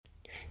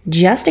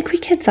Just a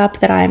quick heads up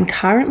that I am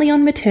currently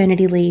on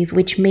maternity leave,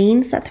 which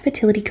means that the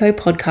Fertility Co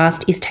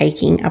podcast is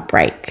taking a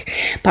break.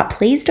 But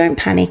please don't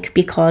panic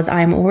because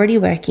I'm already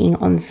working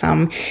on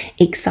some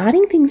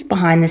exciting things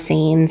behind the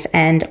scenes.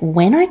 And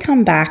when I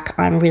come back,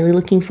 I'm really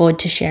looking forward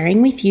to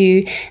sharing with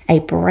you a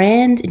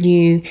brand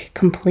new,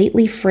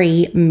 completely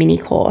free mini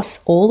course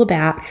all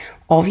about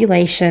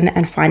ovulation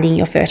and finding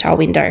your fertile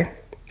window.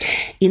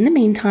 In the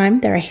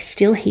meantime, there are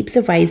still heaps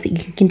of ways that you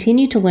can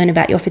continue to learn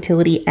about your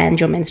fertility and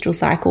your menstrual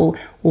cycle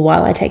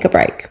while I take a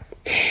break.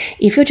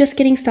 If you're just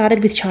getting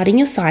started with charting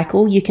your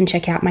cycle, you can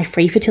check out my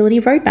free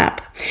fertility roadmap.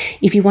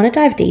 If you want to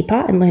dive deeper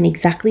and learn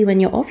exactly when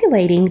you're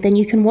ovulating, then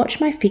you can watch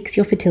my Fix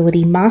Your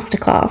Fertility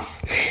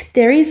masterclass.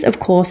 There is, of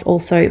course,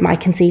 also my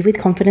Conceive with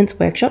Confidence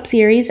workshop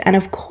series and,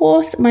 of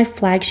course, my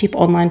flagship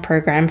online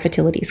program,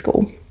 Fertility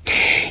School.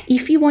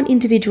 If you want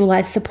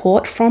individualized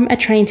support from a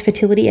trained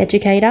fertility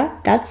educator,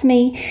 that's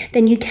me,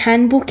 then you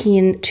can book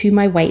in to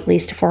my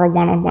waitlist for a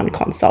one-on-one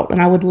consult,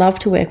 and I would love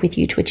to work with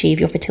you to achieve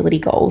your fertility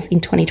goals in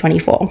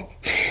 2024.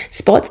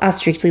 Spots are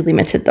strictly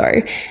limited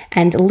though,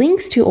 and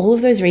links to all of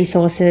those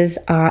resources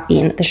are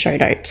in the show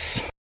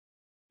notes.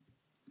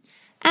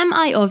 Am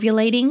I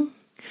ovulating?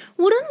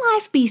 Wouldn't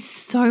life be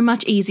so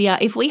much easier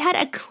if we had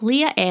a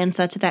clear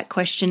answer to that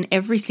question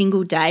every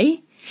single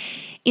day?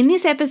 In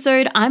this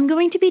episode, I'm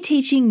going to be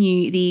teaching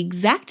you the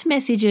exact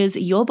messages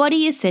your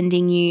body is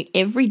sending you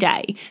every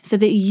day so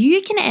that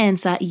you can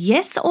answer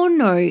yes or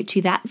no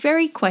to that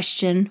very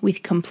question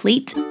with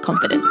complete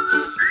confidence.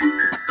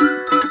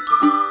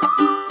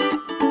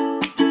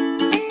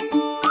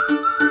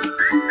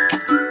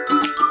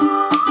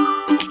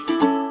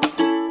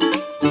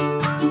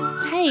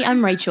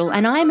 I'm Rachel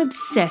and I'm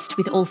obsessed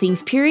with all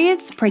things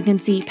periods,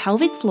 pregnancy,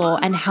 pelvic floor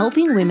and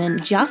helping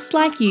women just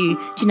like you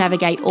to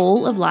navigate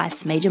all of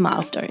life's major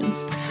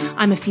milestones.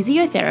 I'm a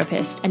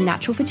physiotherapist, a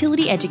natural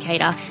fertility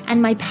educator,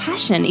 and my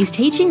passion is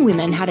teaching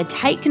women how to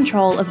take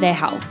control of their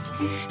health.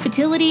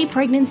 Fertility,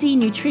 pregnancy,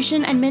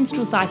 nutrition and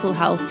menstrual cycle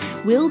health,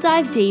 we'll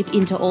dive deep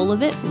into all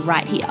of it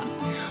right here.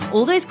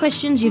 All those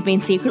questions you've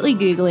been secretly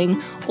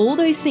Googling, all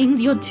those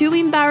things you're too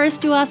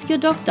embarrassed to ask your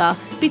doctor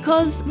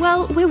because,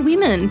 well, we're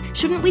women.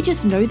 Shouldn't we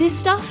just know this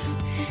stuff?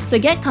 So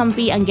get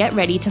comfy and get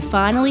ready to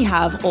finally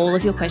have all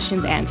of your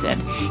questions answered.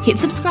 Hit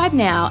subscribe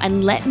now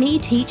and let me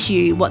teach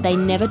you what they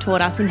never taught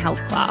us in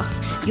health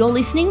class. You're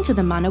listening to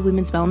the Mana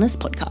Women's Wellness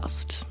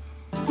Podcast.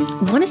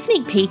 Want a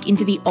sneak peek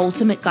into the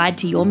ultimate guide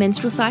to your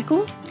menstrual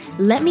cycle?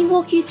 Let me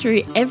walk you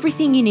through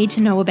everything you need to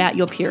know about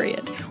your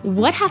period,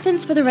 what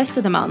happens for the rest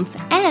of the month,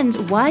 and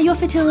why your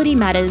fertility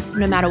matters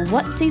no matter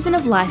what season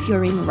of life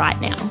you're in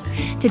right now.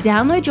 To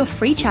download your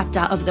free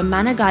chapter of the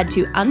Mana Guide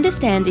to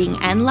Understanding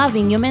and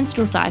Loving Your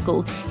Menstrual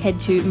Cycle, head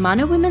to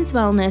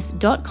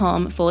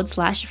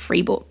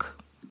manawomenswellness.com/free book.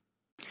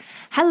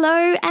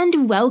 Hello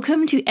and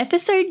welcome to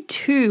episode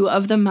 2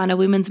 of the Mana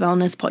Women's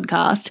Wellness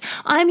Podcast.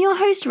 I'm your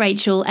host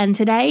Rachel and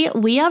today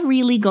we are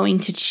really going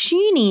to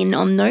tune in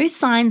on those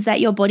signs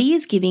that your body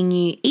is giving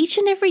you each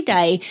and every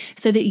day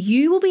so that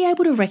you will be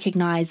able to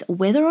recognize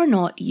whether or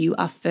not you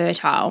are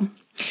fertile.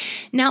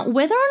 Now,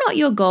 whether or not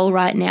your goal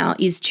right now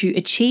is to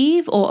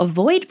achieve or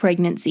avoid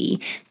pregnancy,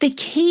 the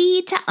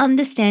key to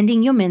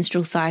understanding your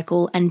menstrual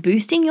cycle and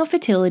boosting your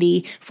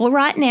fertility for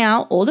right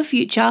now or the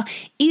future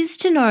is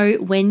to know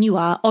when you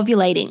are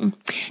ovulating.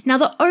 Now,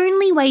 the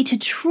only way to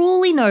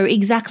truly know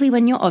exactly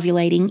when you're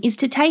ovulating is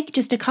to take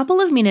just a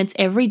couple of minutes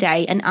every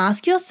day and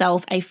ask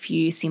yourself a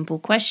few simple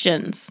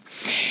questions.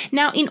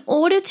 Now, in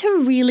order to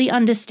really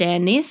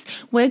understand this,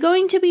 we're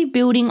going to be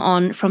building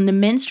on from the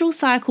Menstrual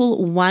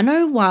Cycle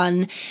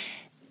 101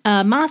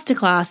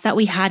 masterclass that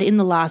we had in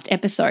the last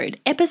episode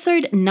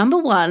number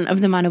 1 of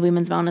the Mana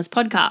Women's Wellness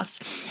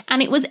Podcast.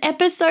 And it was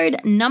episode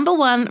number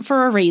 1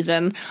 for a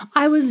reason.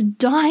 I was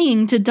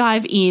dying to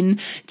dive in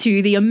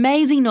to the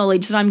amazing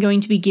knowledge that I'm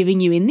going to be giving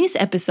you in this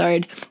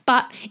episode,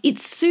 but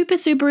it's super,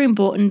 super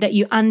important that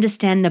you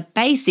understand the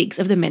basics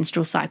of the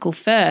menstrual cycle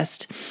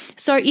first.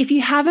 So if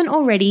you haven't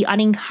already, I'd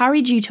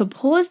encourage you to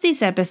pause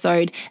this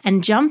episode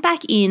and jump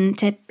back in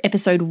to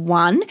episode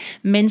 1,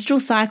 Menstrual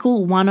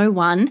Cycle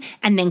 101,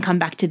 and then come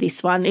back to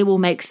this one. It will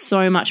make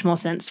so much more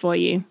sense for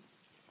you.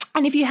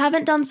 And if you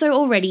haven't done so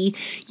already,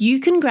 you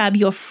can grab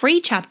your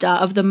free chapter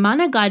of the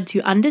Mana Guide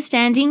to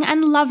Understanding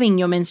and Loving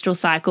Your Menstrual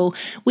Cycle,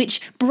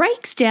 which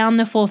breaks down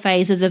the 4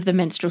 phases of the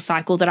menstrual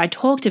cycle that I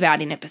talked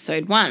about in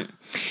episode 1.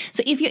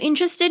 So if you're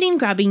interested in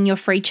grabbing your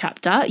free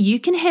chapter, you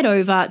can head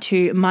over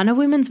to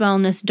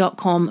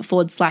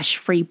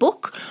manawomenswellness.com/free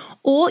book,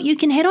 or you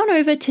can head on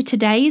over to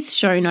today's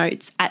show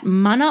notes at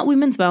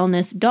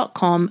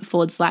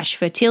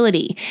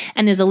manawomenswellness.com/fertility.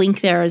 And there's a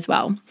link there as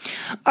well.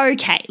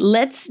 Okay,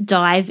 let's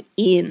dive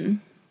in.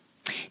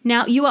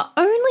 Now, you are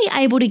only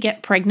able to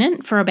get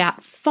pregnant for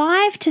about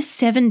 5 to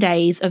 7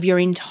 days of your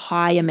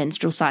entire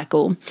menstrual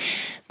cycle.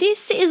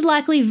 This is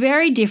likely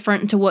very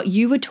different to what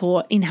you were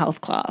taught in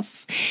health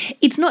class.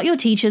 It's not your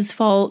teacher's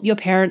fault, your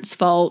parents'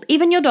 fault,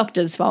 even your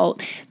doctor's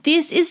fault.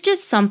 This is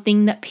just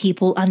something that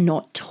people are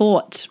not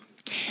taught.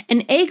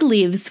 An egg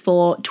lives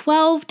for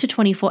 12 to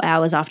 24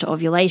 hours after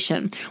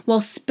ovulation,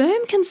 while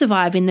sperm can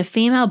survive in the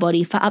female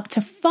body for up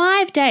to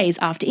 5 days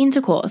after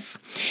intercourse.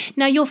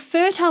 Now, your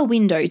fertile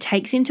window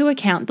takes into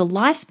account the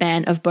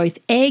lifespan of both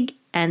egg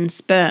and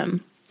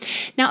sperm.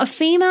 Now, a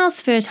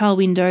female's fertile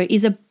window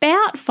is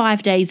about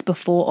 5 days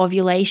before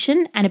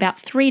ovulation and about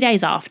 3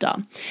 days after.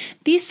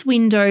 This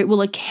window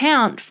will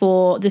account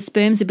for the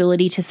sperm's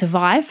ability to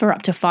survive for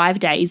up to 5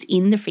 days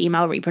in the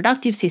female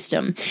reproductive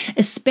system,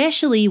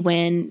 especially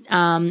when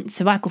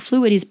cervical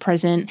fluid is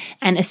present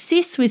and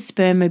assists with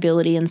sperm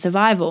mobility and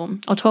survival.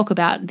 I'll talk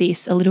about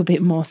this a little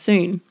bit more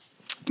soon.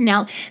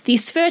 Now,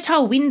 this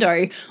fertile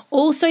window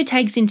also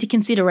takes into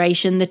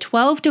consideration the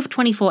 12 to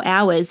 24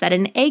 hours that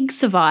an egg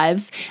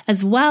survives,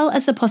 as well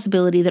as the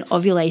possibility that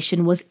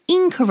ovulation was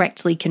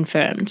incorrectly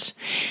confirmed.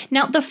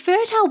 Now, the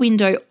fertile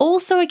window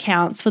also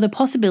accounts for the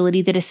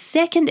possibility that a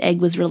second egg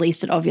was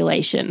released at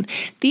ovulation.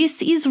 This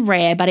is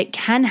rare, but it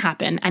can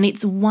happen, and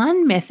it's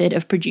one method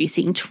of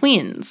producing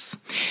twins.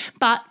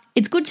 But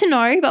it's good to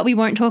know, but we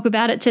won't talk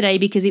about it today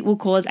because it will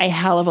cause a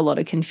hell of a lot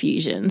of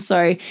confusion.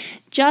 So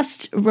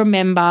just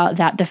remember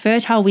that the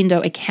fertile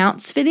window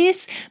accounts for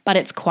this, but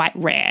it's quite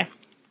rare.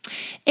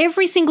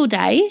 Every single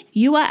day,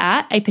 you are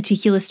at a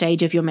particular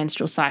stage of your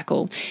menstrual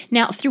cycle.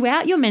 Now,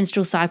 throughout your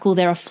menstrual cycle,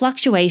 there are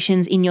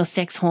fluctuations in your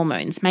sex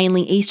hormones,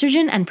 mainly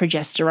estrogen and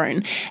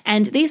progesterone,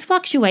 and these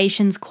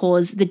fluctuations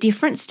cause the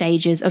different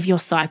stages of your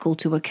cycle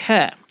to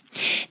occur.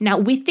 Now,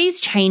 with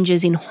these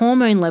changes in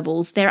hormone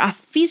levels, there are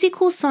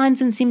physical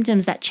signs and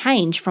symptoms that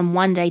change from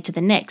one day to the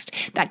next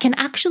that can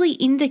actually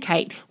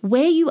indicate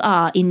where you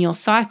are in your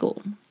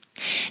cycle.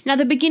 Now,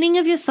 the beginning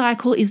of your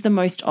cycle is the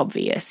most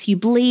obvious. You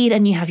bleed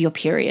and you have your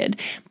period.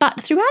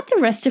 But throughout the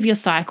rest of your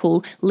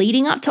cycle,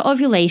 leading up to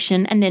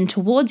ovulation and then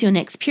towards your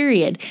next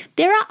period,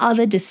 there are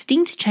other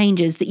distinct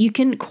changes that you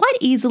can quite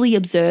easily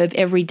observe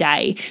every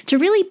day to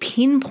really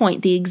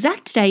pinpoint the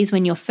exact days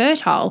when you're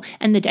fertile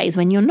and the days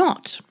when you're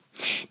not.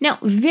 Now,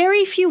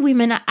 very few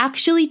women are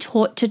actually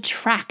taught to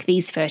track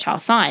these fertile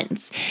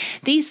signs.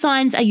 These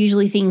signs are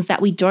usually things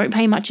that we don't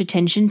pay much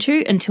attention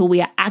to until we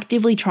are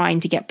actively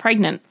trying to get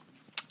pregnant.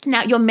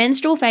 Now, your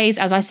menstrual phase,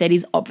 as I said,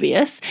 is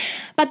obvious,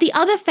 but the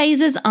other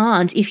phases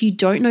aren't if you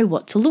don't know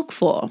what to look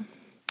for.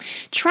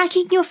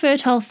 Tracking your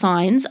fertile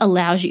signs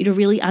allows you to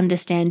really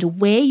understand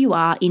where you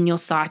are in your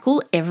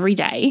cycle every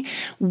day,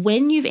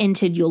 when you've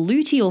entered your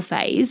luteal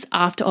phase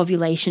after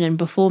ovulation and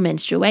before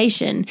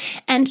menstruation,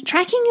 and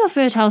tracking your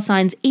fertile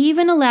signs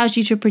even allows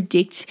you to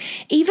predict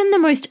even the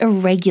most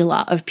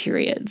irregular of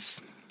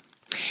periods.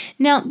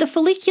 Now, the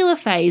follicular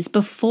phase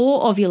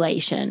before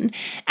ovulation,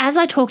 as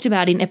I talked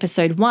about in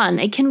episode 1,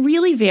 it can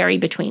really vary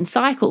between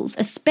cycles,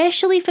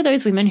 especially for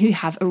those women who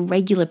have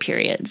irregular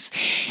periods.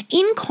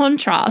 In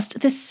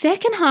contrast, the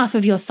second half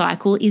of your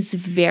cycle is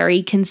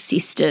very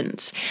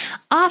consistent.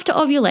 After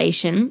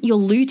ovulation, your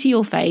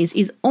luteal phase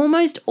is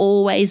almost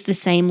always the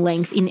same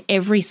length in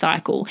every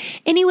cycle,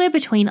 anywhere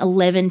between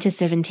 11 to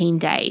 17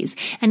 days.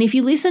 And if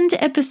you listen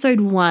to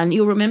episode 1,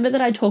 you'll remember that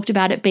I talked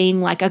about it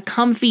being like a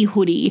comfy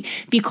hoodie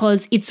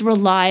because it's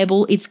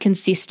reliable, it's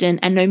consistent,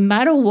 and no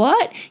matter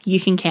what,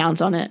 you can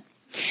count on it.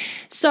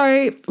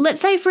 So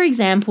let's say, for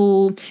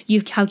example,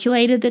 you've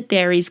calculated that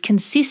there is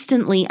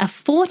consistently a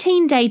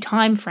 14-day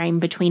time frame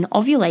between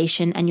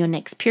ovulation and your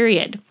next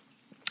period.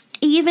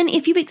 Even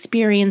if you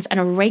experience an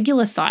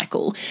irregular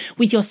cycle,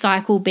 with your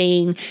cycle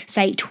being,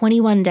 say,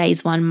 21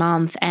 days one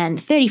month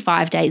and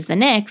 35 days the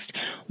next,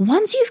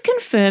 once you've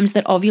confirmed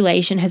that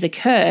ovulation has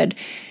occurred,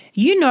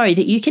 you know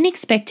that you can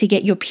expect to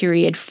get your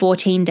period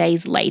 14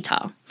 days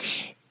later,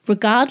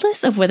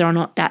 regardless of whether or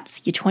not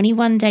that's your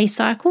 21-day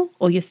cycle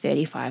or your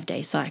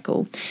 35-day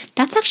cycle.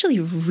 That's actually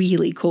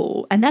really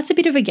cool. And that's a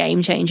bit of a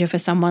game changer for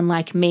someone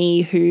like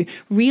me who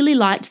really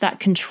liked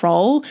that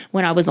control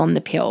when I was on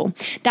the pill.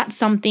 That's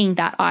something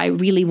that I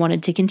really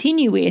wanted to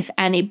continue with,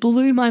 and it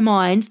blew my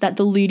mind that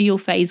the luteal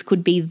phase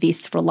could be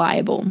this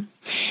reliable.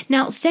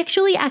 Now,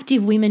 sexually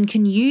active women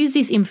can use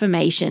this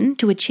information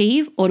to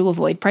achieve or to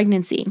avoid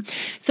pregnancy.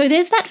 So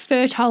there's that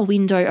fertile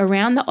window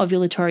around the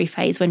ovulatory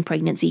phase when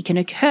pregnancy can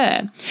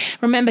occur.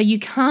 Remember, you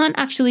can't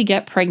actually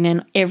get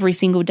pregnant every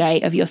single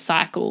day of your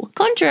cycle,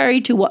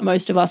 contrary to what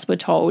most of us were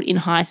told in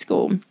high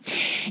school.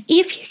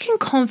 If you can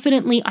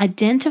confidently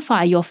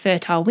identify your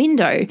fertile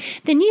window,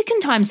 then you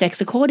can time sex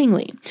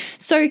accordingly.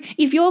 So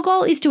if your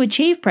goal is to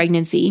achieve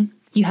pregnancy,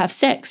 you have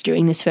sex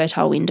during this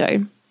fertile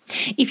window.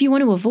 If you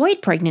want to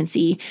avoid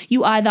pregnancy,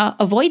 you either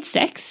avoid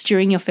sex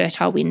during your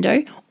fertile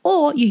window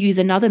or you use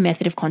another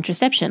method of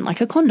contraception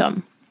like a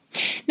condom.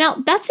 Now,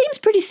 that seems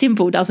pretty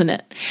simple, doesn't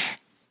it?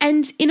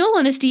 And in all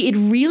honesty, it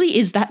really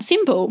is that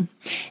simple.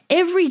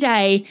 Every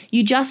day,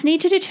 you just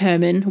need to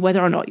determine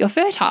whether or not you're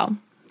fertile.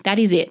 That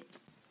is it.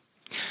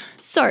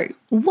 So,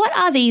 what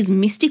are these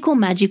mystical,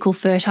 magical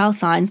fertile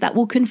signs that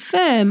will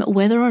confirm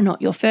whether or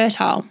not you're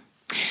fertile?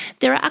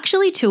 There are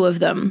actually 2 of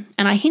them,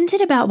 and I hinted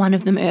about one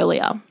of them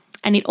earlier.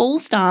 And it all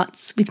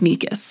starts with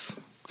mucus.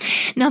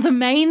 Now, the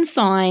main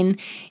sign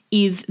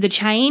is the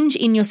change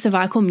in your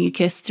cervical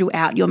mucus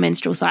throughout your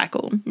menstrual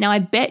cycle. Now, I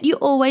bet you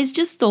always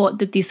just thought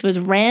that this was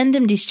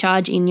random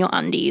discharge in your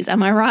undies.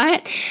 Am I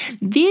right?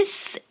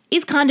 This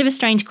is kind of a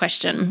strange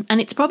question,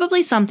 and it's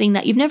probably something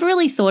that you've never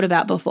really thought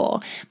about before.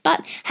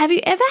 But have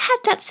you ever had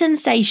that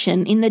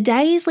sensation in the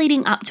days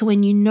leading up to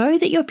when you know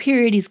that your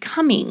period is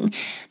coming,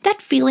 that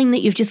feeling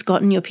that you've just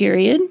gotten your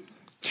period?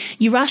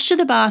 You rush to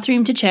the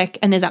bathroom to check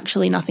and there's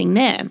actually nothing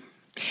there.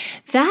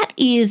 That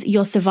is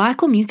your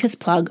cervical mucus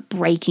plug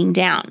breaking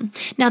down.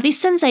 Now,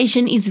 this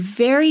sensation is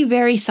very,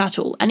 very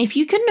subtle, and if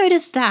you can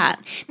notice that,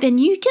 then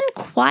you can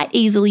quite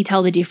easily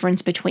tell the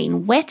difference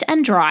between wet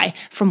and dry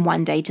from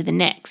one day to the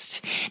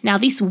next. Now,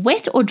 this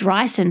wet or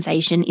dry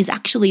sensation is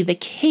actually the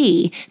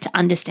key to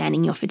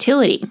understanding your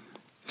fertility.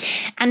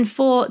 And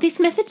for this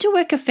method to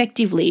work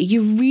effectively,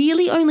 you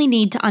really only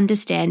need to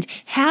understand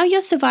how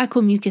your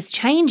cervical mucus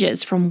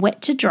changes from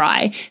wet to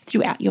dry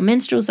throughout your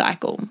menstrual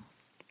cycle.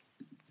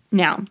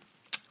 Now,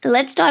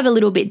 let's dive a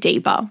little bit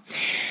deeper.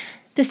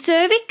 The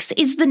cervix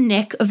is the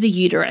neck of the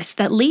uterus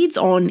that leads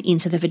on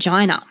into the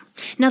vagina.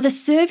 Now, the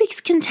cervix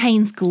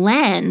contains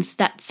glands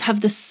that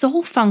have the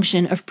sole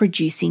function of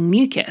producing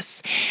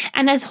mucus.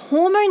 And as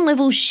hormone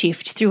levels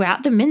shift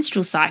throughout the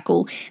menstrual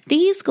cycle,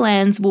 these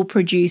glands will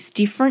produce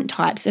different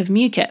types of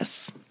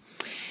mucus.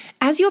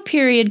 As your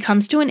period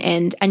comes to an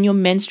end and your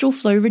menstrual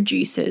flow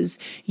reduces,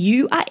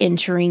 you are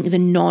entering the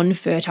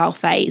non-fertile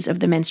phase of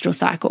the menstrual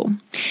cycle.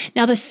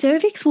 Now, the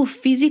cervix will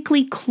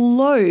physically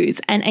close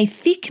and a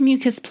thick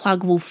mucus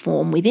plug will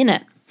form within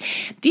it.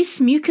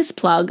 This mucus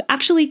plug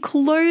actually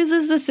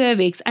closes the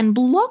cervix and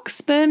blocks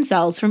sperm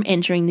cells from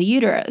entering the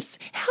uterus.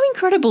 How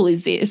incredible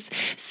is this?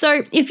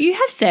 So, if you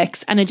have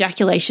sex and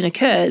ejaculation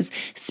occurs,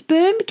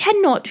 sperm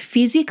cannot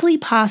physically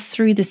pass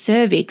through the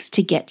cervix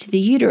to get to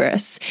the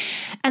uterus,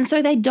 and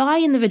so they die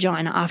in the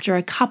vagina after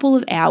a couple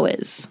of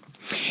hours.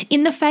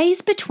 In the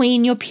phase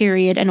between your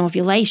period and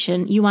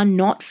ovulation, you are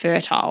not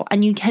fertile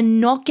and you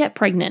cannot get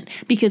pregnant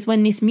because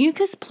when this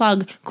mucus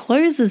plug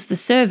closes the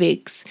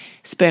cervix,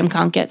 sperm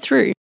can't get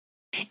through.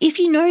 If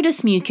you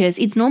notice mucus,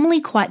 it's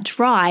normally quite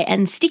dry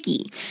and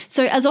sticky.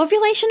 So as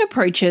ovulation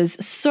approaches,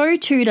 so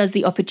too does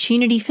the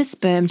opportunity for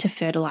sperm to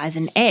fertilize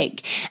an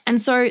egg. And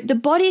so the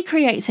body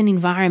creates an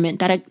environment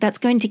that's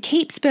going to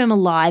keep sperm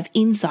alive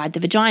inside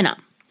the vagina.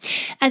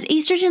 As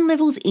estrogen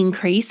levels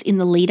increase in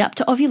the lead up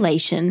to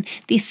ovulation,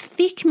 this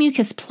thick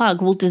mucus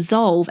plug will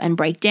dissolve and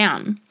break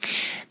down.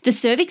 The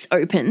cervix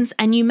opens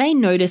and you may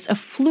notice a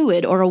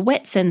fluid or a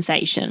wet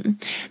sensation.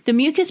 The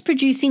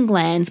mucus-producing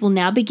glands will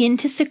now begin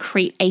to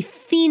secrete a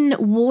thin,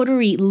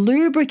 watery,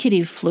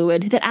 lubricative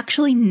fluid that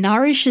actually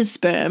nourishes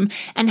sperm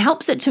and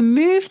helps it to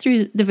move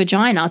through the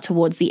vagina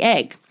towards the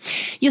egg.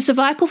 Your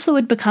cervical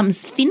fluid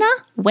becomes thinner,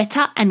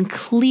 wetter, and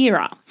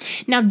clearer.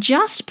 Now,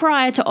 just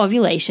prior to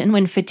ovulation,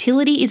 when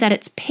fertility is at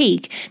its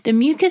peak, the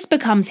mucus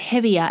becomes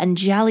heavier and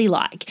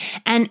jelly-like,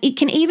 and it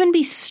can even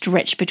be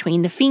stretched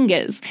between the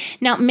fingers.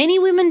 Now, many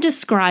women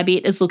describe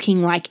it as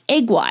looking like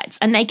egg whites,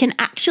 and they can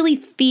actually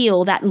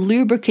feel that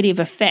lubricative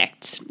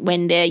effect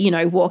when they're,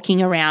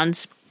 walking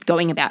around,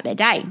 going about their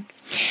day.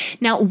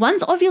 Now,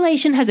 once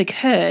ovulation has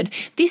occurred,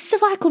 this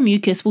cervical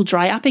mucus will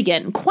dry up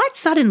again quite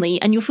suddenly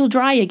and you'll feel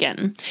dry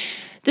again.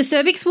 The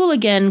cervix will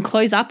again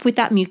close up with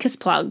that mucus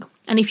plug.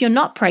 And if you're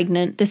not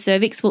pregnant, the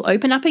cervix will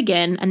open up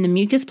again and the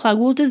mucus plug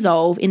will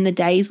dissolve in the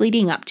days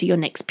leading up to your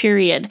next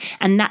period.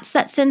 And that's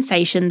that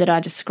sensation that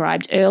I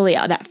described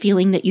earlier, that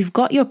feeling that you've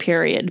got your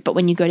period, but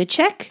when you go to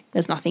check,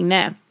 there's nothing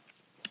there.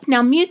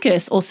 Now,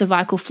 mucus or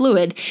cervical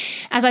fluid,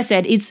 as I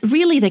said, is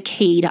really the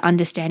key to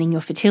understanding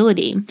your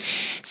fertility.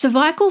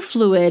 Cervical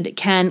fluid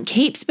can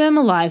keep sperm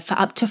alive for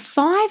up to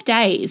 5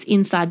 days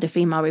inside the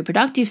female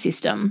reproductive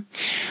system.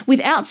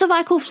 Without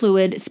cervical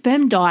fluid,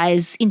 sperm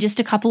dies in just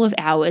a couple of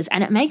hours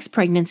and it makes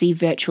pregnancy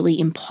virtually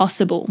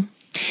impossible.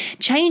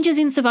 Changes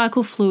in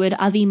cervical fluid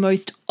are the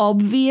most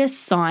obvious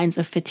signs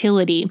of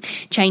fertility.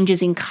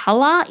 Changes in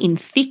colour, in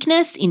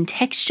thickness, in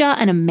texture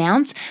and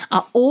amount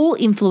are all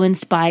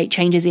influenced by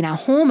changes in our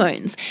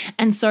hormones.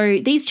 And so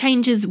these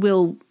changes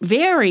will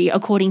vary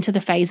according to the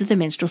phase of the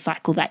menstrual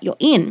cycle that you're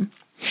in.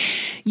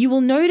 You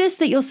will notice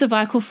that your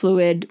cervical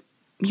fluid,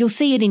 you'll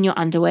see it in your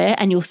underwear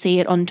and you'll see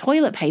it on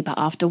toilet paper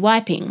after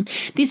wiping.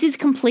 This is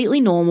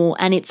completely normal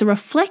and it's a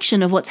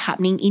reflection of what's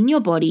happening in your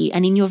body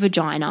and in your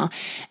vagina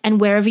and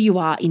wherever you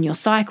are in your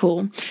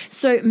cycle.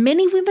 So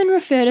many women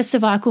refer to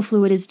cervical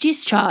fluid as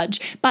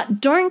discharge,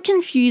 but don't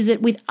confuse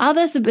it with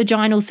other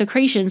vaginal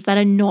secretions that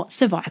are not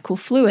cervical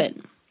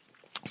fluid.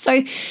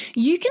 So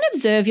you can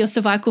observe your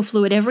cervical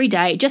fluid every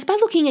day just by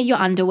looking at your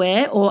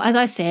underwear or, as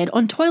I said,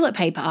 on toilet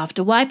paper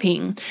after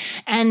wiping.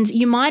 And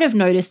you might have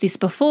noticed this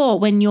before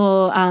when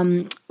you're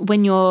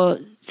when your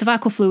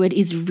cervical fluid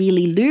is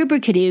really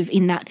lubricative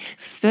in that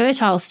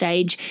fertile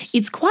stage,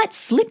 it's quite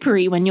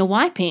slippery when you're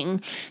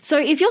wiping. So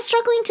if you're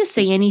struggling to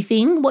see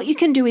anything, what you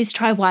can do is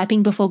try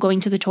wiping before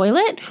going to the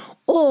toilet,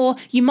 or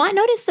you might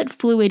notice that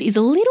fluid is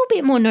a little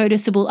bit more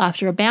noticeable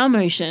after a bowel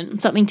motion,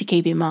 something to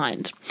keep in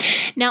mind.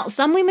 Now,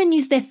 some women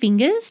use their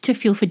fingers to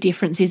feel for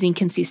differences in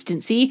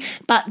consistency,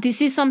 but this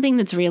is something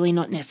that's really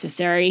not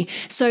necessary.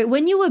 So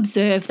when you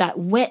observe that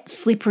wet,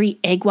 slippery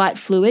egg white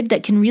fluid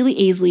that can really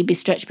easily be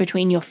stretched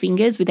between your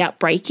fingers without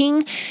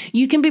breaking,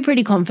 you can be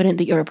pretty confident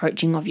that you're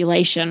approaching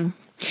ovulation.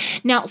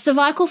 Now,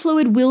 cervical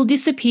fluid will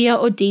disappear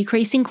or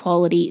decrease in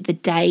quality the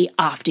day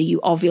after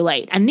you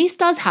ovulate, and this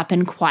does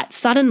happen quite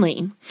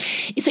suddenly.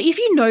 So if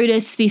you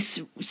notice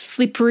this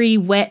slippery,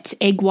 wet,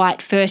 egg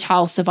white,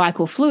 fertile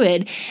cervical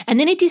fluid, and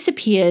then it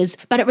disappears,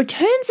 but it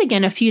returns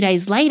again a few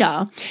days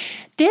later,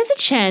 there's a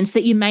chance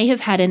that you may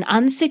have had an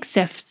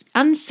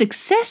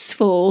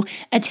unsuccessful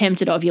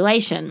attempt at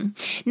ovulation.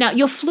 Now,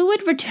 your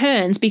fluid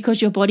returns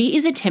because your body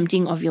is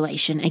attempting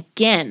ovulation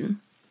again.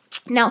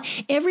 Now,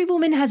 every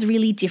woman has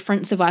really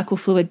different cervical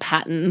fluid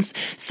patterns,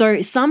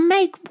 so some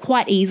may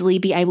quite easily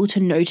be able to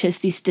notice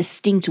this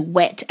distinct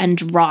wet and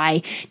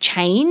dry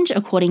change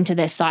according to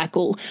their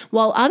cycle,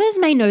 while others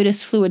may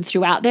notice fluid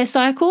throughout their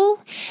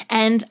cycle,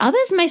 and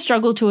others may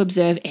struggle to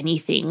observe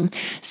anything.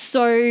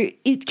 So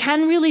it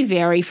can really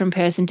vary from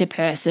person to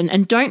person,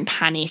 and don't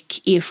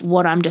panic if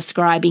what I'm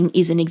describing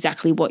isn't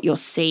exactly what you're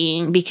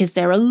seeing, because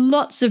there are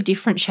lots of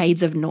different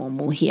shades of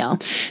normal here.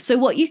 So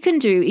what you can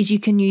do is you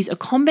can use a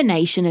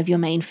combination of your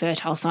main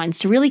fertile signs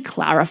to really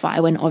clarify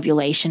when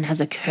ovulation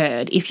has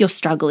occurred if you're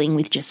struggling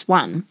with just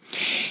one.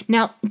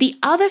 Now, the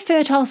other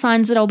fertile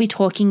signs that I'll be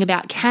talking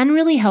about can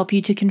really help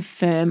you to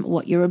confirm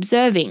what you're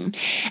observing.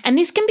 And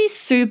this can be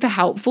super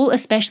helpful,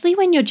 especially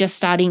when you're just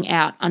starting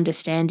out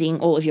understanding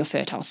all of your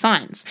fertile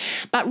signs.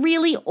 But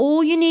really,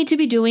 all you need to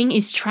be doing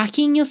is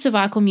tracking your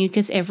cervical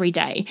mucus every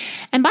day.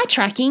 And by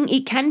tracking,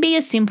 it can be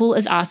as simple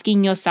as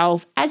asking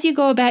yourself as you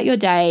go about your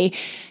day,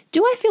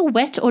 do I feel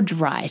wet or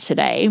dry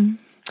today?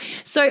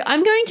 So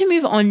I'm going to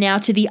move on now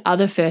to the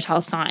other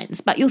fertile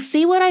signs, but you'll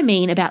see what I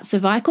mean about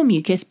cervical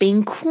mucus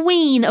being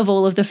queen of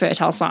all of the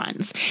fertile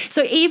signs.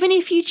 So even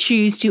if you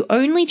choose to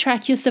only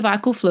track your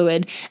cervical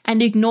fluid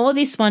and ignore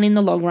this one in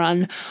the long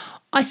run,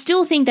 I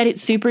still think that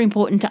it's super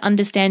important to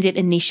understand it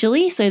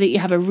initially so that you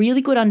have a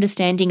really good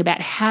understanding about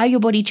how your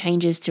body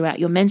changes throughout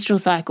your menstrual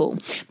cycle.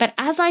 But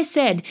as I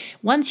said,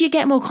 once you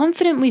get more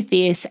confident with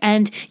this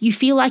and you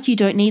feel like you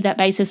don't need that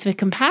basis for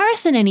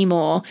comparison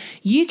anymore,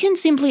 you can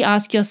simply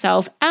ask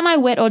yourself, am I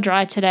wet or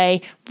dry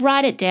today?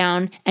 Write it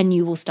down and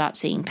you will start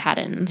seeing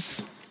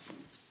patterns.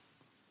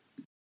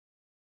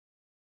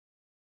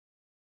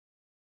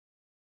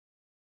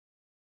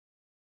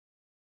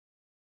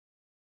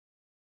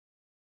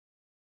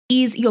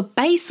 Is your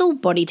basal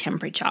body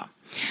temperature.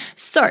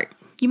 So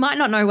you might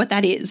not know what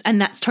that is, and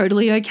that's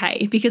totally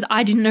okay because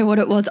I didn't know what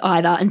it was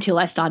either until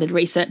I started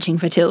researching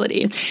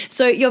fertility.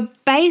 So your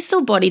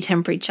basal body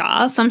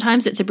temperature,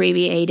 sometimes it's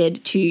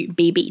abbreviated to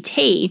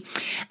BBT,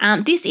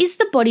 this is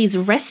the body's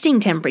resting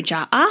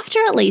temperature after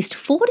at least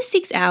 4 to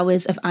 6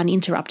 hours of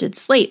uninterrupted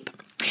sleep.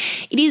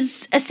 It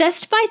is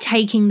assessed by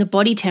taking the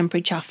body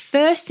temperature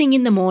first thing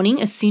in the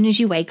morning as soon as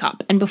you wake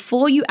up and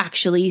before you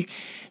actually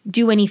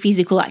do any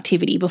physical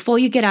activity, before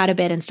you get out of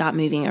bed and start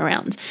moving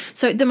around.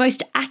 So the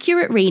most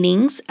accurate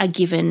readings are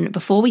given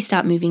before we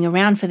start moving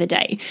around for the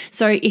day.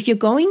 So if you're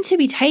going to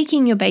be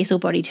taking your basal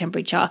body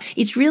temperature,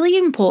 it's really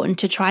important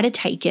to try to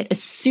take it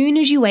as soon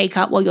as you wake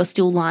up while you're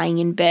still lying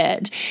in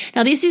bed.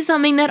 Now, this is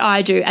something that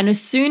I do, and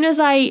as soon as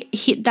I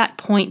hit that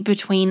point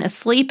between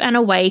asleep and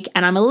awake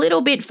and I'm a little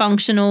bit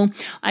functional,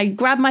 I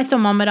grab my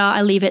thermometer,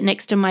 I leave it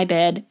next to my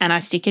bed, and I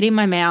stick it in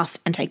my mouth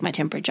and take my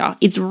temperature.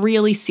 It's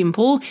really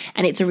simple,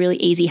 and it's a really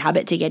easy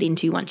habit to get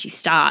into once you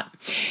start.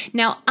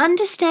 Now,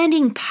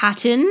 understanding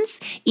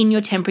patterns in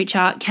your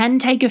temperature can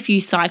take a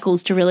few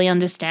cycles to really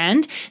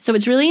understand. So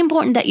it's really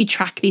important that you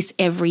track this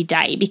every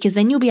day because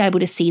then you'll be able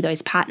to see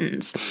those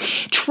patterns.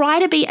 Try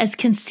to be as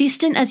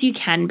consistent as you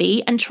can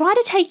be and try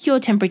to take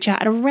your temperature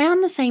at around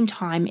the same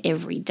time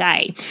every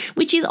day,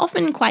 which is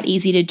often quite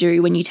easy to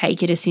do when you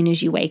take it as soon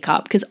as you wake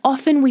up, because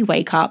often we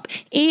wake up,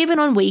 even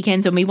on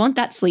weekends when we want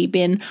that sleep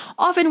in,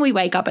 often we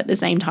wake up at the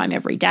same time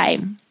every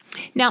day.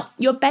 Now,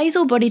 your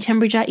basal body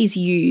temperature is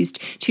used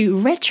to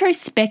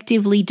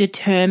retrospectively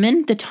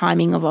determine the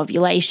timing of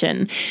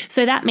ovulation.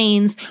 So that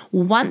means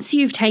once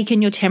you've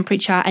taken your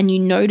temperature and you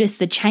notice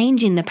the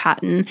change in the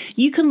pattern,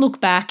 you can look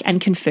back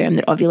and confirm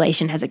that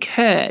ovulation has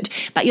occurred.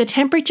 But your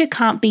temperature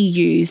can't be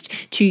used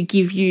to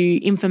give you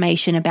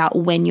information about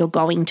when you're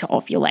going to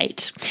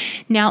ovulate.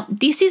 Now,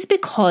 this is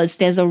because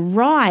there's a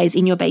rise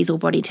in your basal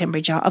body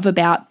temperature of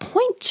about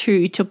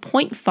 0.2 to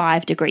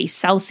 0.5 degrees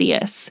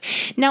Celsius.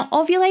 Now,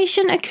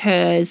 ovulation occurs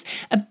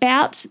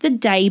about the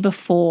day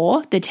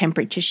before the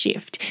temperature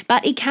shift,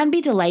 but it can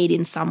be delayed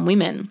in some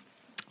women.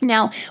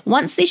 Now,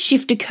 once this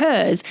shift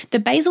occurs, the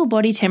basal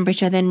body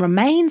temperature then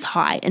remains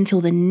high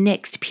until the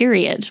next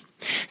period.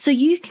 So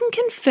you can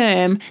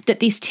confirm that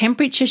this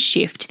temperature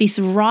shift, this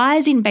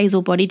rise in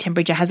basal body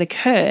temperature has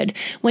occurred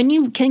when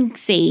you can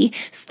see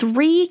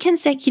 3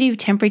 consecutive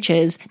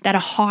temperatures that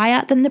are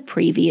higher than the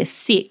previous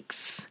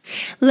 6.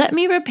 Let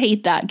me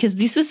repeat that because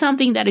this was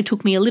something that it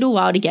took me a little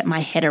while to get my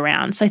head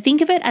around. So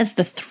think of it as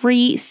the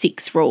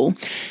 3-6 rule.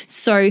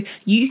 So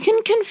you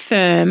can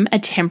confirm a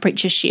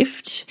temperature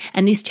shift,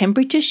 and this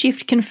temperature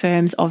shift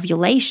confirms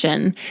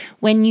ovulation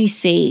when you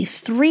see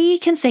 3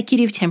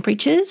 consecutive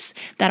temperatures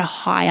that are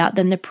higher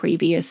than the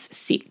previous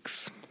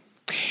 6.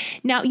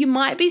 Now, you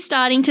might be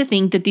starting to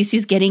think that this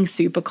is getting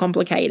super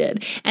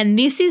complicated, and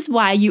this is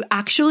why you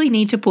actually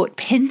need to put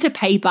pen to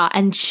paper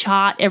and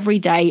chart every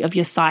day of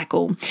your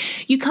cycle.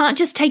 You can't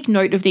just take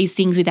note of these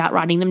things without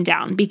writing them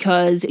down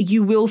because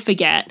you will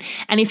forget,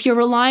 and if you're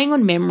relying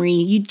on memory,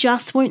 you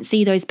just won't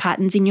see those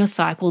patterns in your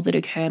cycle that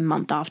occur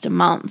month after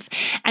month.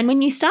 And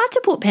when you start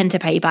to put pen to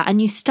paper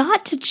and you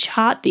start to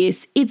chart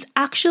this, it's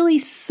actually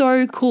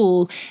so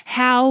cool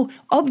how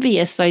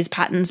obvious those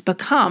patterns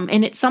become,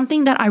 and it's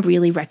something that I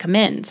really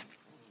recommend.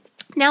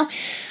 Now,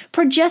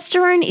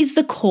 progesterone is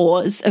the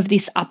cause of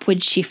this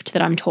upward shift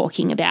that I'm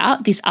talking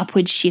about, this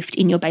upward shift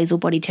in your basal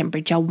body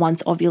temperature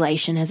once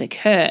ovulation has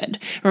occurred.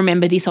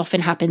 Remember, this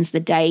often happens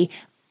the day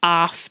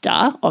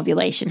after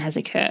ovulation has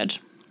occurred,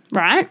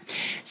 right?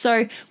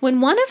 So when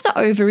one of the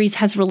ovaries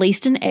has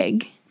released an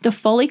egg, the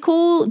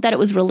follicle that it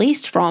was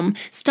released from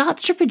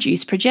starts to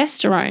produce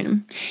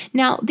progesterone.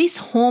 Now, this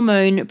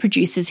hormone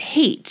produces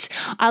heat.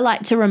 I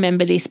like to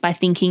remember this by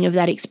thinking of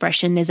that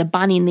expression, there's a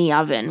bun in the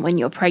oven when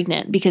you're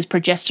pregnant, because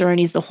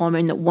progesterone is the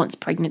hormone that wants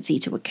pregnancy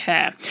to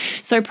occur.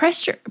 So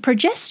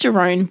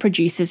progesterone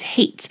produces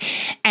heat,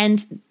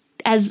 and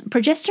as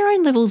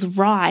progesterone levels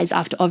rise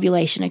after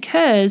ovulation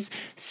occurs,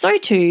 so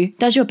too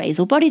does your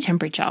basal body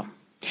temperature.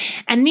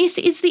 And this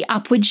is the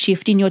upward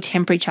shift in your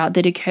temperature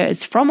that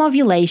occurs from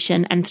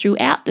ovulation and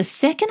throughout the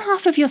second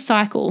half of your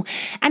cycle,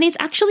 and it's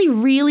actually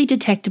really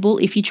detectable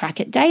if you track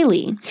it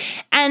daily.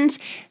 And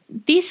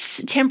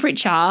this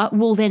temperature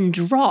will then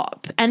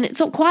drop, and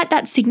it's not quite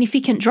that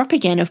significant drop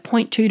again of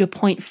 0.2 to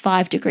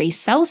 0.5 degrees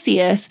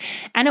Celsius,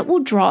 and it will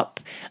drop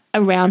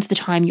around the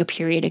time your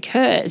period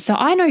occurs. So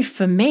I know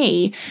for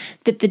me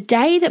that the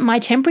day that my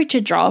temperature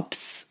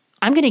drops,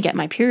 I'm going to get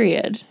my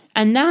period,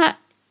 and that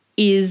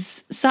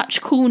is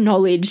such cool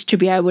knowledge to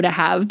be able to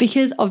have,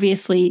 because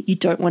obviously you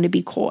don't want to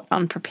be caught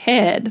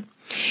unprepared.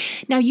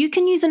 Now, you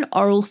can use an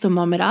oral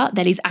thermometer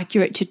that is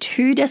accurate to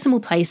 2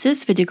 decimal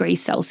places for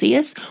degrees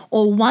Celsius,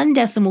 or 1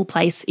 decimal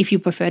place if you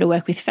prefer to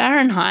work with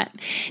Fahrenheit.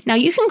 Now,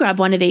 you can grab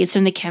one of these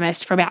from the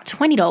chemist for about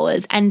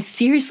 $20, and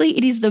seriously,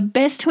 it is the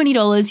best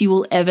 $20 you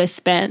will ever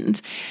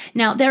spend.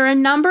 Now, there are a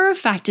number of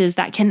factors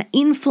that can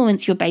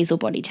influence your basal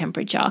body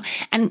temperature,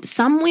 and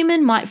some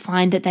women might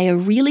find that they are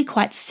really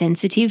quite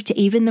sensitive to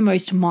even the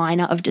most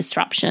minor of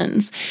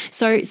disruptions.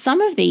 So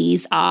some of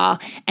these are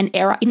an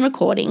error in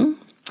recording,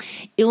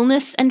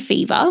 illness and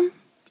fever,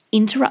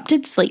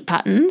 interrupted sleep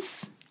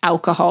patterns,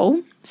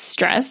 alcohol,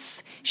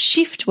 stress,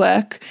 shift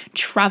work,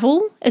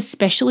 travel,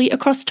 especially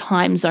across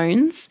time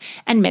zones,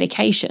 and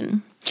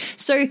medication.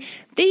 So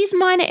these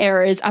minor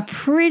errors are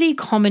pretty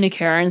common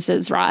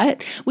occurrences,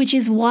 right? Which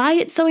is why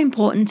it's so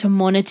important to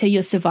monitor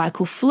your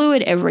cervical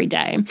fluid every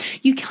day.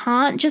 You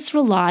can't just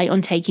rely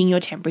on taking your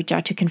temperature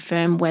to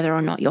confirm whether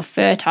or not you're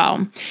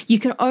fertile. You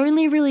can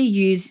only really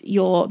use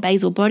your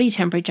basal body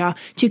temperature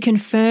to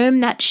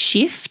confirm that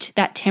shift,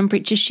 that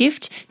temperature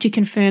shift, to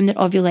confirm that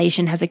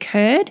ovulation has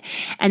occurred,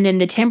 and then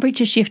the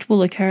temperature shift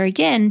will occur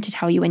again to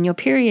tell you when your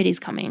period is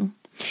coming.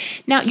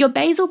 Now, your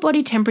basal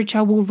body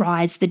temperature will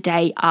rise the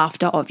day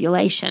after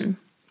ovulation,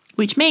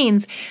 which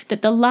means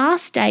that the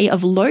last day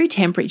of low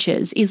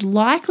temperatures is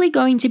likely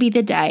going to be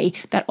the day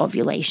that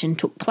ovulation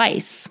took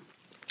place.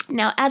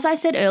 Now, as I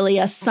said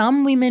earlier,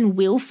 some women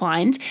will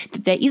find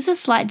that there is a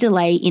slight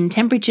delay in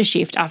temperature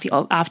shift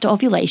after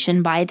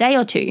ovulation by a day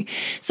or two.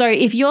 So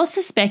if you're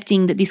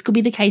suspecting that this could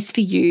be the case for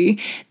you,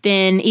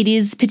 then it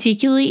is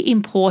particularly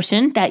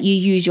important that you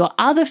use your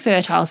other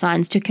fertile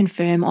signs to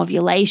confirm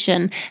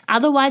ovulation.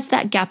 Otherwise,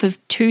 that gap of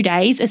 2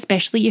 days,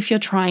 especially if you're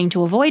trying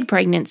to avoid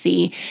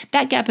pregnancy,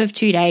 that gap of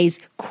 2 days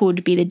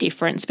could be the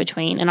difference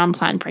between an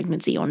unplanned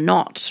pregnancy or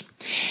not.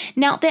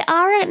 Now, there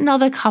are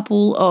another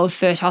couple of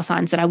fertile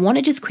signs that I want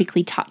to just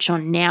quickly touch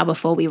on now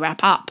before we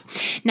wrap up.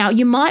 Now,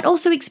 you might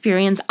also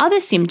experience other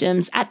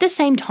symptoms at the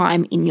same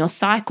time in your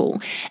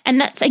cycle. And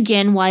that's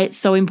again why it's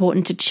so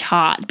important to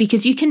chart,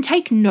 because you can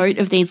take note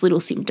of these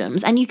little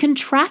symptoms and you can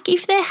track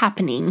if they're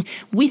happening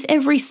with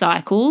every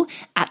cycle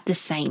at the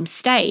same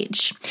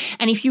stage.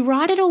 And if you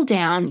write it all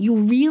down, you'll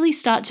really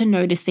start to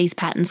notice these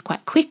patterns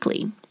quite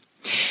quickly.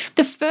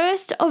 The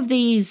first of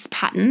these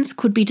patterns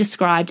could be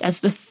described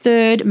as the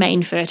third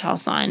main fertile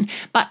sign,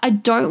 but I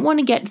don't want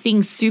to get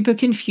things super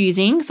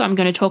confusing, so I'm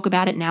going to talk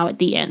about it now at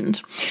the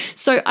end.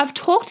 So I've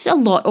talked a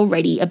lot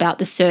already about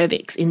the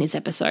cervix in this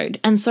episode,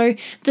 and so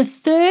the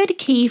third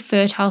key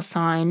fertile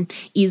sign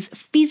is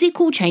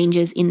physical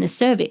changes in the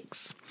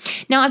cervix.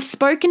 Now, I've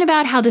spoken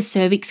about how the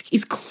cervix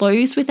is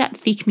closed with that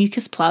thick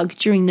mucus plug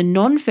during the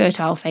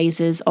non-fertile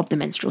phases of the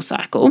menstrual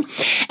cycle,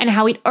 and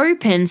how it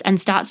opens and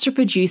starts to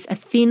produce a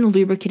thin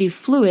lubricative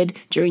fluid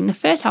during the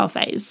fertile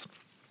phase.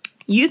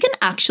 You can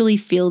actually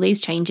feel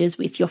these changes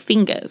with your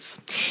fingers.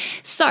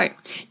 So,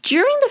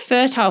 during the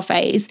fertile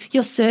phase,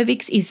 your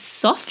cervix is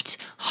soft,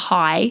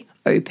 high,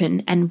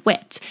 open, and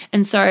wet.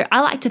 And so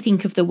I like to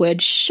think of the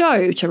word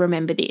show to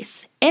remember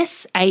this.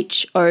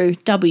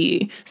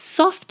 S-H-O-W,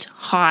 soft,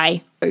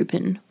 high,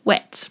 open,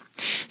 wet.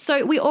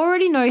 So we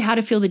already know how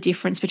to feel the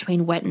difference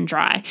between wet and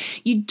dry.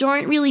 You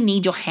don't really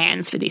need your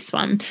hands for this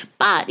one,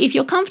 but if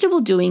you're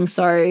comfortable doing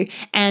so,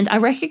 and I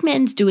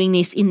recommend doing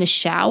this in the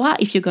shower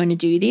if you're going to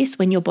do this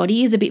when your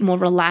body is a bit more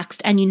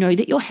relaxed and you know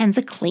that your hands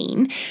are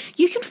clean,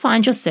 you can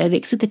find your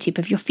cervix with the tip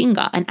of your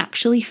finger and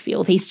actually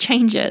feel these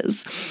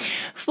changes.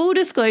 Full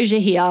disclosure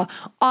here,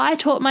 I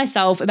taught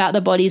myself about the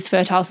body's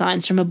fertile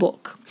signs from a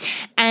book,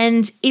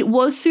 and it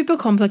was super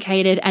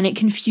complicated and it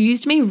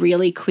confused me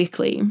really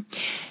quickly.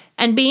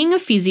 And being a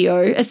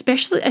physio,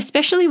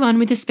 especially one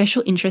with a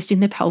special interest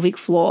in the pelvic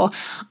floor,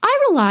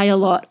 I rely a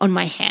lot on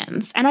my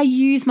hands, and I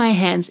use my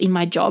hands in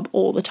my job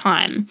all the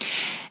time.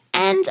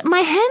 And my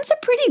hands are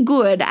pretty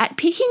good at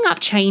picking up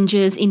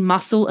changes in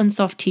muscle and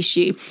soft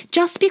tissue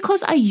just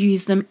because I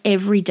use them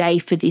every day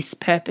for this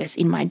purpose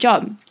in my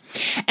job.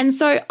 And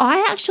so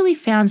I actually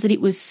found that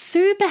it was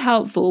super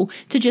helpful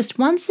to just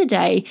once a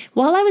day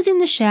while I was in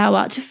the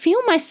shower to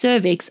feel my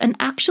cervix and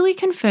actually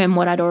confirm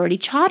what I'd already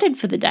charted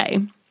for the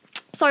day.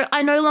 So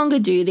I no longer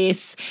do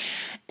this.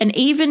 And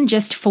even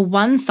just for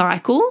one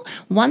cycle,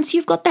 once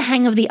you've got the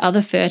hang of the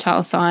other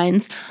fertile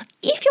signs,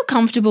 if you're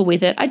comfortable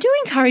with it, I do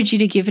encourage you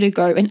to give it a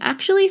go and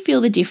actually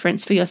feel the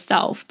difference for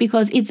yourself,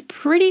 because it's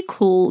pretty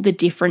cool the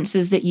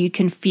differences that you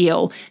can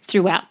feel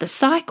throughout the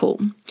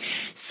cycle.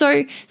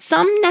 So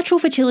some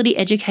natural fertility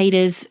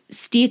educators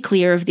steer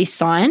clear of this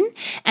sign,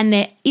 and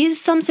there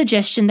is some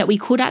suggestion that we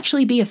could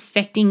actually be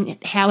affecting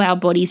how our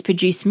bodies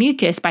produce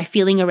mucus by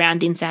feeling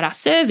around inside our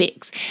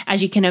cervix.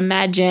 As you can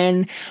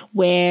imagine,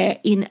 we're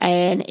in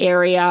an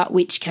area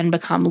which can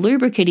become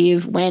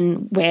lubricative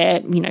when we're,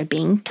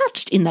 being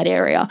touched in that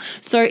area.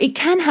 So it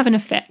can have an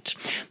effect.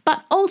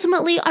 But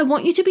ultimately, I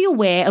want you to be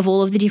aware of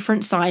all of the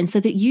different signs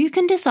so that you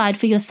can decide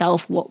for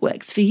yourself what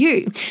works for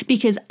you,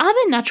 because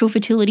other natural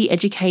fertility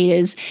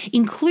educators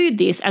include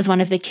this as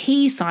one of the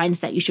key signs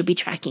that you should be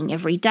tracking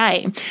every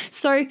day.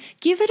 So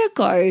give it a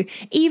go,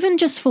 even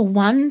just for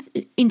one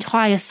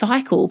entire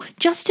cycle,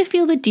 just to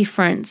feel the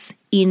difference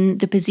in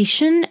the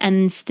position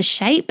and the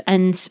shape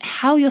and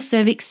how your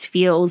cervix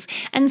feels,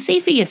 and see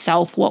for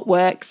yourself what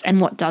works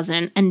and what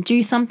doesn't, and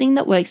do something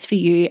that works for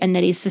you and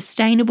that is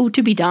sustainable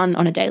to be done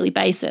on a daily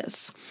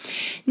basis.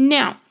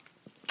 Now,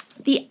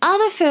 the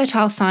other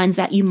fertile signs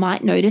that you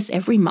might notice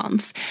every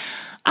month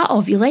are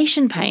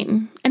ovulation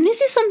pain. And this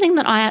is something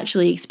that I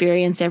actually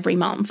experience every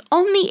month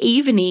on the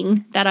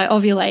evening that I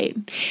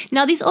ovulate.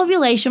 Now, this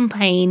ovulation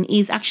pain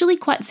is actually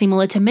quite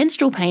similar to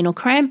menstrual pain or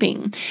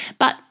cramping,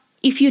 but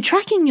if you're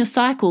tracking your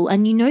cycle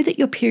and you know that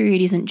your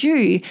period isn't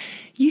due,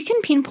 you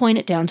can pinpoint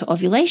it down to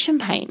ovulation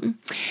pain.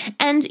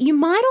 And you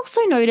might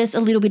also notice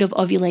a little bit of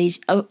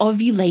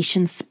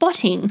ovulation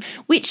spotting,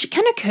 which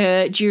can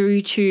occur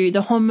due to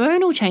the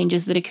hormonal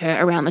changes that occur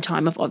around the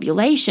time of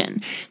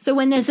ovulation. So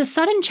when there's a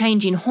sudden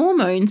change in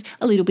hormones,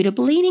 a little bit of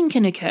bleeding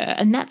can occur,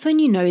 and that's when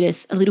you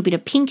notice a little bit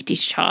of pink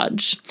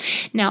discharge.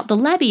 Now, the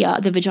labia,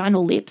 the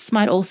vaginal lips,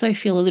 might also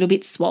feel a little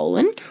bit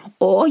swollen,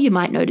 or you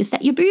might notice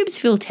that your boobs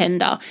feel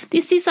tender.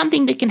 This is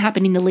something that can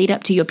happen in the lead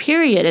up to your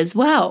period as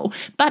well.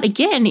 But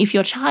again, if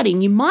you're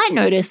charting, you might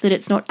notice that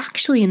it's not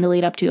actually in the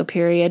lead up to your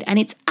period, and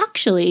it's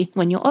actually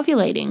when you're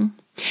ovulating.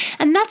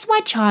 And that's why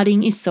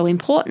charting is so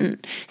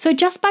important. So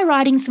just by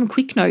writing some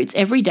quick notes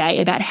every day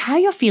about how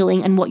you're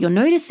feeling and what you're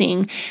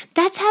noticing,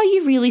 that's how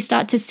you really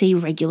start to see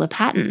regular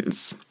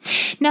patterns.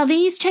 Now,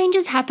 these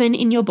changes happen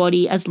in your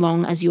body as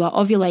long as you are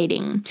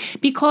ovulating,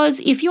 because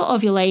if you're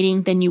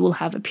ovulating, then you will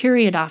have a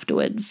period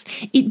afterwards.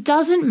 It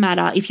doesn't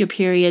matter if your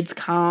periods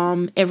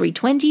come every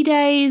 20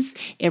 days,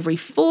 every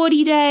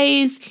 40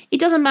 days, it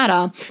doesn't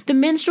matter. The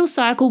menstrual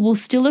cycle will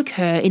still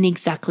occur in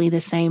exactly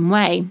the same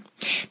way.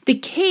 The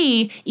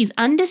key is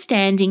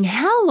understanding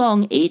how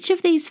long each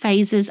of these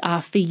phases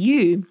are for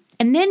you,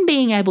 and then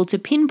being able to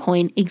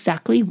pinpoint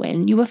exactly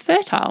when you are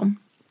fertile.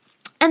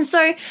 And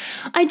so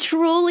I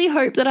truly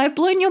hope that I've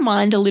blown your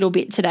mind a little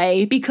bit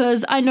today,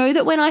 because I know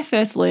that when I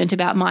first learned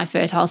about my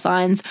fertile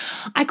signs,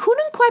 I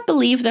couldn't quite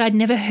believe that I'd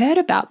never heard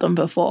about them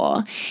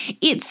before.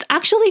 It's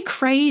actually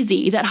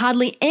crazy that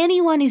hardly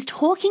anyone is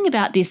talking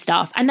about this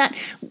stuff, and that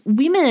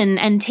women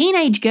and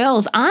teenage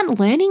girls aren't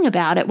learning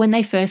about it when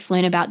they first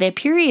learn about their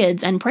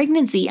periods and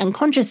pregnancy and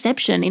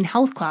contraception in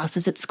health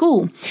classes at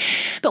school.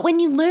 But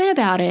when you learn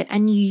about it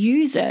and you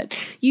use it,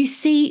 you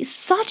see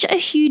such a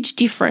huge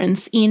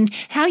difference in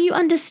how you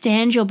understand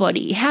your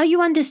body, how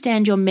you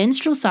understand your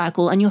menstrual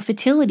cycle and your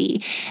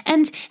fertility,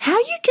 and how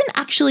you can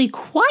actually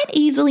quite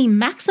easily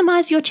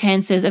maximize your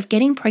chances of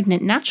getting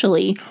pregnant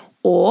naturally,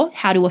 or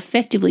how to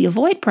effectively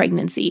avoid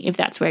pregnancy if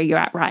that's where you're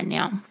at right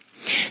now.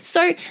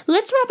 So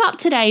let's wrap up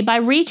today by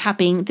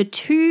recapping the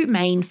two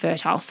main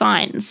fertile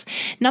signs.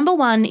 Number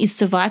 1 is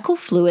cervical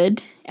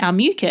fluid, our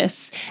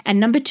mucus, and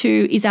number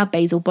 2 is our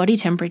basal body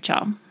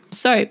temperature.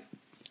 So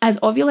as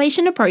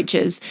ovulation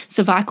approaches,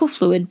 cervical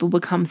fluid will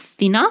become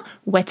thinner,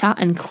 wetter,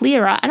 and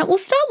clearer, and it will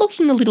start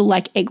looking a little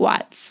like egg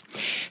whites.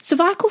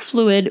 Cervical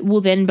fluid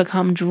will then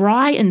become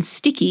dry and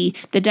sticky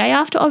the day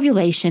after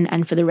ovulation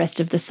and for the rest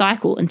of the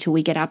cycle until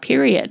we get our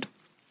period.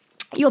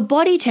 Your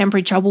body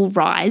temperature will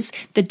rise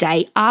the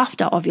day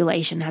after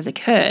ovulation has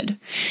occurred.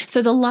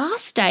 So the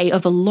last day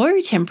of a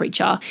low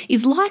temperature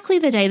is likely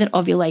the day that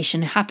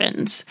ovulation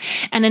happens.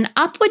 And an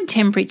upward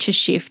temperature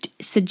shift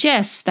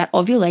suggests that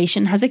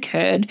ovulation has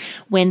occurred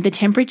when the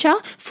temperature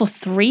for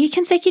 3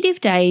 consecutive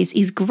days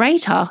is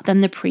greater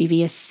than the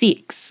previous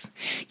 6.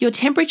 Your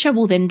temperature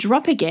will then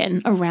drop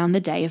again around the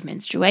day of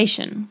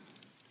menstruation.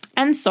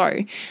 And so,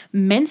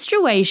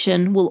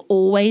 menstruation will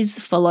always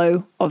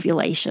follow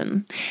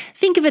ovulation.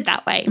 Think of it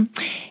that way.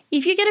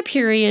 If you get a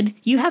period,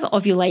 you have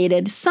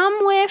ovulated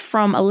somewhere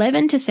from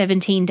 11 to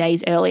 17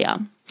 days earlier.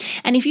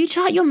 And if you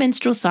chart your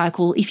menstrual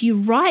cycle, if you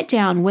write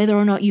down whether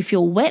or not you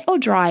feel wet or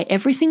dry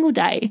every single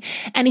day,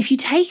 and if you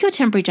take your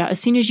temperature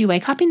as soon as you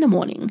wake up in the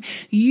morning,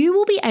 you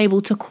will be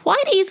able to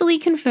quite easily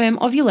confirm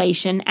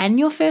ovulation and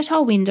your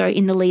fertile window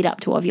in the lead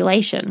up to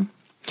ovulation.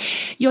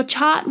 Your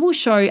chart will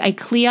show a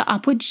clear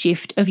upward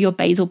shift of your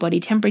basal body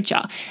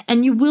temperature,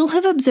 and you will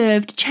have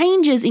observed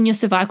changes in your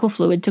cervical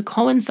fluid to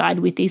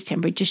coincide with these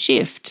temperature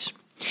shifts.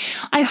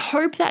 I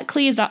hope that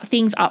clears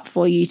things up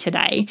for you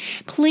today.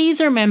 Please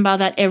remember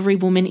that every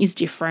woman is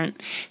different.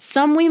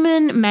 Some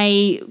women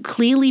may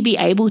clearly be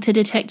able to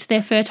detect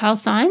their fertile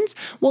signs,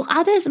 while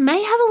others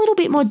may have a little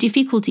bit more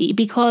difficulty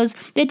because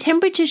their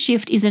temperature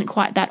shift isn't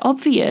quite that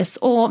obvious,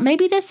 or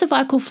maybe their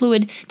cervical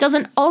fluid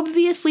doesn't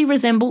obviously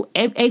resemble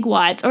egg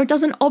whites, or it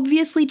doesn't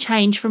obviously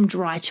change from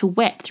dry to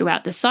wet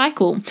throughout the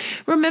cycle.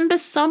 Remember,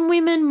 some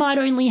women might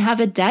only have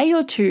a day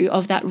or two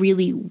of that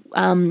really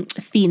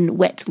thin,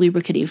 wet,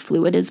 lubricative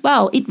fluid as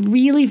well. It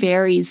really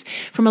varies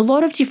from a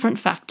lot of different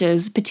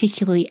factors,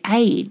 particularly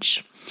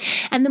age.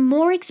 And the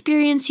more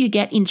experience you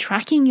get in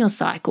tracking your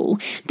cycle,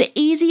 the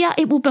easier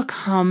it will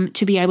become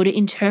to be able to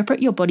interpret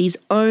your body's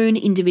own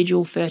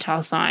individual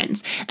fertile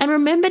signs. And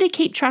remember to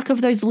keep track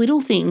of those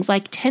little things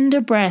like tender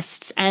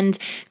breasts and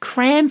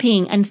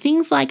cramping and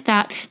things like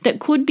that that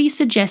could be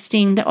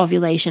suggesting that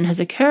ovulation is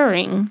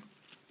occurring.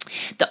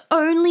 The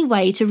only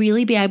way to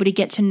really be able to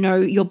get to know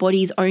your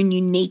body's own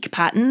unique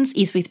patterns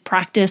is with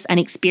practice and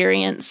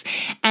experience.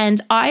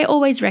 And I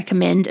always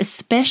recommend,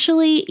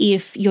 especially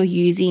if you're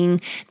using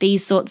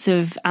these sorts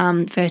of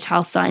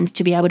fertile signs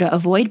to be able to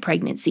avoid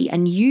pregnancy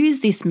and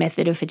use this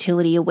method of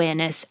fertility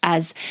awareness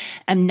as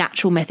a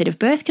natural method of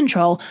birth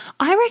control,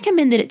 I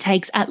recommend that it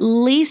takes at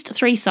least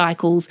 3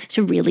 cycles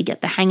to really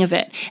get the hang of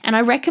it. And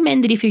I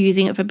recommend that if you're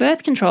using it for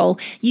birth control,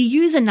 you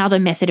use another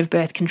method of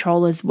birth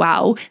control as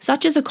well,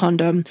 such as a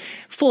condom,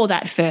 for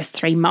that first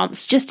 3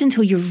 months, just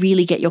until you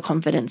really get your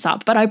confidence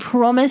up. But I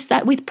promise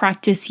that with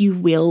practice, you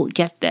will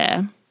get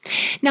there.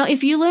 Now,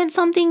 if you learned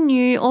something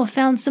new or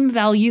found some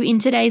value in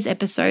today's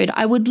episode,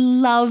 I would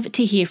love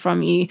to hear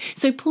from you.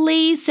 So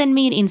please send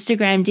me an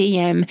Instagram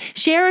DM,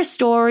 share a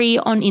story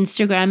on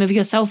Instagram of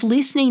yourself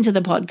listening to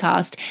the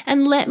podcast,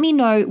 and let me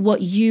know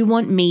what you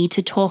want me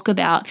to talk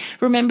about.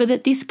 Remember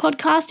that this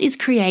podcast is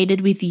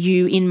created with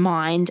you in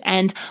mind,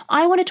 and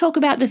I want to talk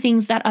about the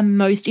things that are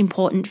most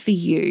important for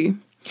you.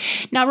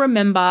 Now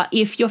remember,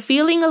 if you're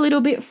feeling a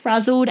little bit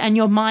frazzled and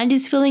your mind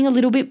is feeling a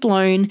little bit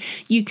blown,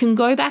 you can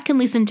go back and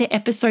listen to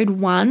episode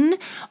 1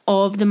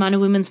 of the Mana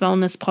Women's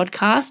Wellness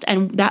podcast,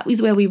 and that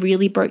is where we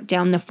really broke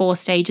down the 4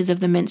 stages of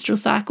the menstrual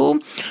cycle.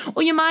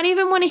 Or you might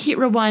even want to hit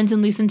rewind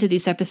and listen to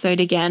this episode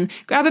again.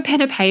 Grab a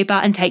pen and paper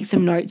and take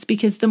some notes,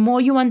 because the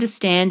more you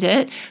understand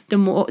it,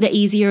 the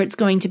easier it's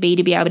going to be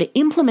able to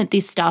implement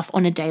this stuff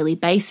on a daily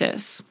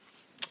basis.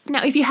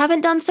 Now, if you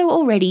haven't done so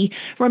already,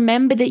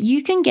 remember that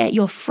you can get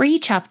your free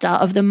chapter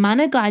of the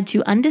Mana Guide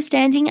to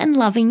Understanding and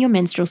Loving Your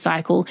Menstrual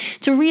Cycle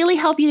to really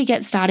help you to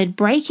get started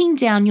breaking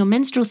down your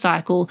menstrual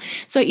cycle.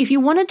 So if you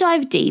want to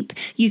dive deep,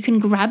 you can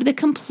grab the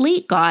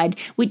complete guide,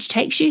 which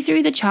takes you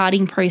through the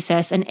charting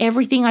process and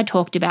everything I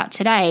talked about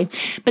today.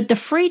 But the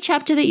free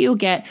chapter that you'll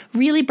get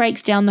really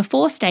breaks down the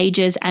 4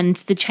 stages and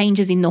the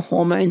changes in the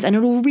hormones, and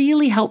it'll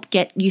really help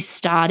get you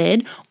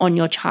started on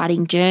your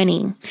charting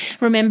journey.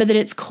 Remember that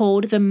it's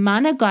called the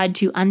Mana Guide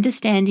to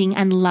Understanding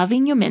and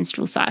Loving Your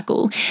Menstrual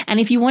Cycle. And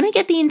if you want to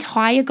get the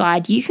entire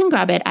guide, you can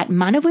grab it at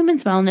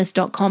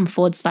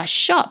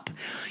manawomenswellness.com/shop.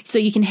 So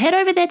you can head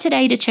over there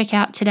today to check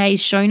out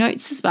today's show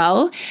notes as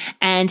well,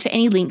 and for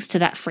any links to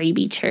that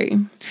freebie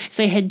too.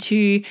 So head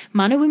to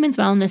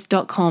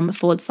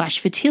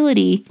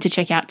manawomenswellness.com/fertility to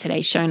check out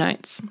today's show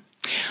notes.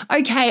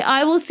 Okay,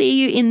 I will see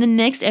you in the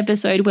next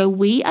episode where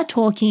we are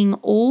talking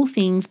all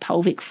things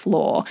pelvic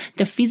floor,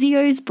 the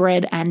physio's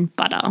bread and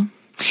butter.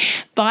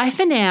 Bye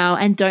for now,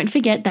 and don't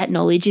forget that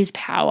knowledge is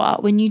power.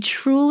 When you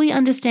truly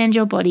understand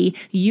your body,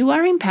 you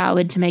are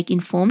empowered to make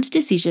informed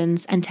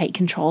decisions and take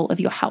control of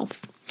your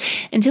health.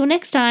 Until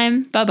next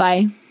time,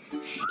 bye-bye.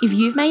 If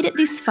you've made it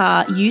this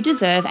far, you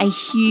deserve a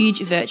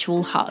huge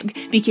virtual hug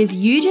because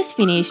you just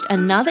finished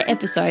another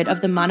episode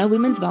of the Mana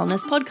Women's Wellness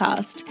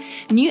podcast.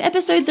 New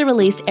episodes are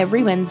released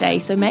every Wednesday,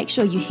 so make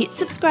sure you hit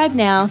subscribe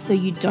now so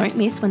you don't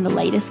miss when the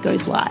latest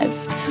goes live.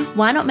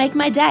 Why not make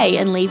my day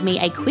and leave me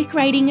a quick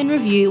rating and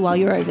review while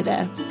you're over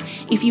there?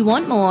 If you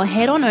want more,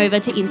 head on over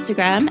to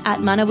Instagram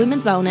at Mana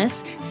Women's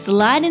Wellness,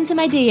 slide into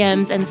my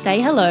DMs and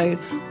say hello,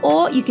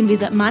 or you can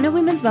visit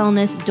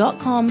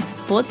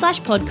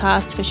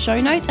manawomenswellness.com/podcast for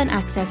show notes and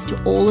access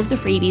to all of the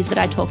freebies that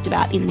I talked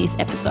about in this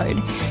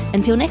episode.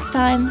 Until next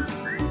time.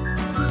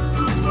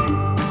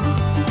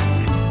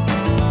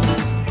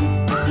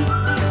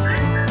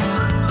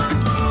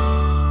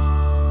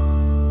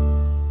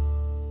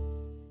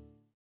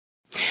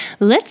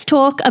 Let's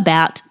talk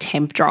about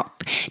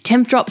Tempdrop.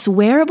 Tempdrop's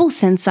wearable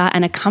sensor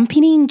and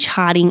accompanying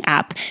charting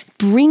app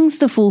brings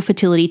the full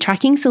fertility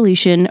tracking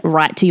solution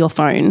right to your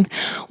phone.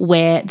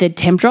 Wear the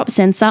Tempdrop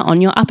sensor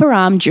on your upper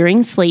arm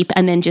during sleep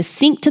and then just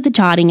sync to the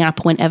charting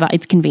app whenever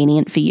it's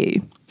convenient for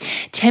you.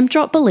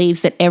 Tempdrop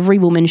believes that every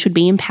woman should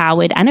be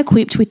empowered and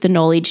equipped with the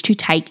knowledge to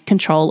take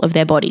control of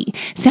their body.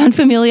 Sound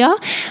familiar?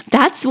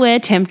 That's where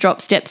Tempdrop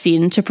steps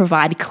in to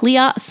provide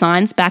clear,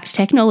 science-backed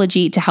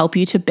technology to help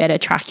you to better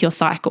track your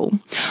cycle.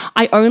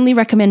 I only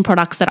recommend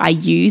products that I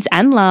use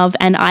and love,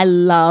 and I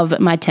love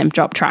my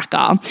Tempdrop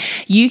tracker.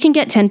 You can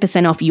get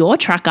 10% off your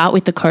tracker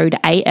with the code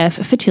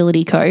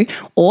AFFertilityCo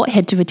or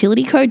head to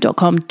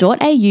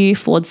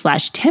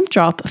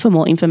fertilityco.com.au/Tempdrop for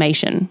more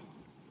information.